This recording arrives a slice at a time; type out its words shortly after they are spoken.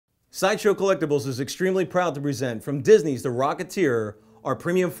Sideshow Collectibles is extremely proud to present from Disney's The Rocketeer, our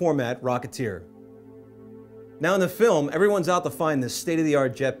premium format Rocketeer. Now in the film, everyone's out to find this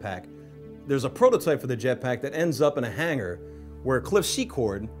state-of-the-art jetpack. There's a prototype for the jetpack that ends up in a hangar where Cliff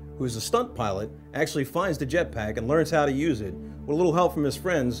Secord, who's a stunt pilot, actually finds the jetpack and learns how to use it. With a little help from his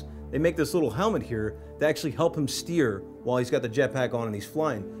friends, they make this little helmet here to actually help him steer while he's got the jetpack on and he's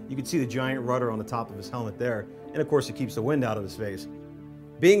flying. You can see the giant rudder on the top of his helmet there, and of course it keeps the wind out of his face.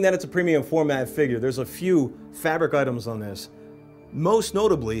 Being that it's a premium format figure, there's a few fabric items on this. Most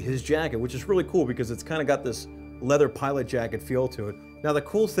notably his jacket, which is really cool because it's kind of got this leather pilot jacket feel to it. Now the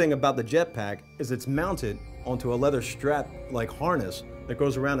cool thing about the jetpack is it's mounted onto a leather strap like harness that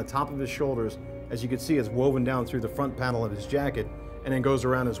goes around the top of his shoulders. As you can see, it's woven down through the front panel of his jacket and then goes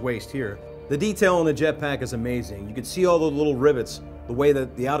around his waist here. The detail on the jetpack is amazing. You can see all the little rivets, the way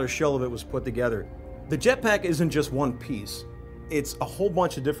that the outer shell of it was put together. The jetpack isn't just one piece. It's a whole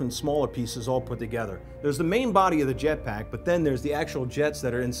bunch of different smaller pieces all put together. There's the main body of the jetpack, but then there's the actual jets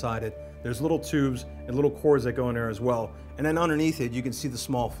that are inside it. There's little tubes and little cords that go in there as well. And then underneath it, you can see the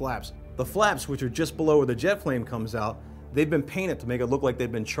small flaps. The flaps, which are just below where the jet flame comes out, they've been painted to make it look like they've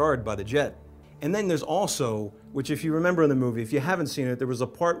been charred by the jet. And then there's also, which if you remember in the movie, if you haven't seen it, there was a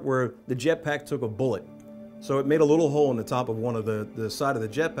part where the jetpack took a bullet. So it made a little hole in the top of one of the side of the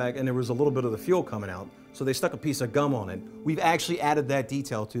jetpack, and there was a little bit of the fuel coming out. So they stuck a piece of gum on it. We've actually added that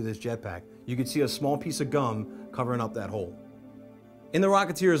detail to this jetpack. You can see a small piece of gum covering up that hole. In the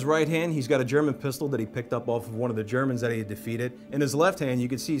Rocketeer's right hand, he's got a German pistol that he picked up off of one of the Germans that he had defeated. In his left hand, you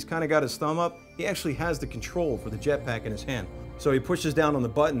can see he's kind of got his thumb up. He actually has the control for the jetpack in his hand. So he pushes down on the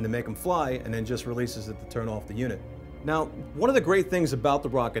button to make him fly and then just releases it to turn off the unit. Now, one of the great things about the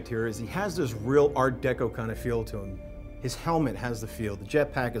Rocketeer is he has this real Art Deco kind of feel to him. His helmet has the feel, the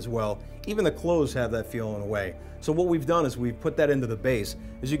jetpack as well. Even the clothes have that feel in a way. So what we've done is we've put that into the base.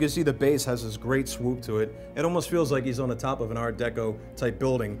 As you can see, the base has this great swoop to it. It almost feels like he's on the top of an Art Deco type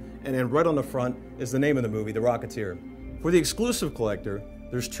building. And then right on the front is the name of the movie, The Rocketeer. For the exclusive collector,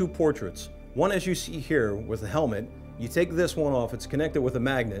 there's two portraits. One, as you see here, with the helmet. You take this one off, it's connected with a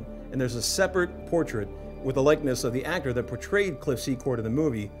magnet, and there's a separate portrait with a likeness of the actor that portrayed Cliff Secord in the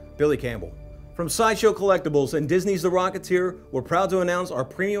movie, Billy Campbell. From Sideshow Collectibles and Disney's The Rocketeer, we're proud to announce our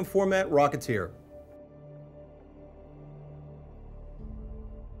premium format Rocketeer.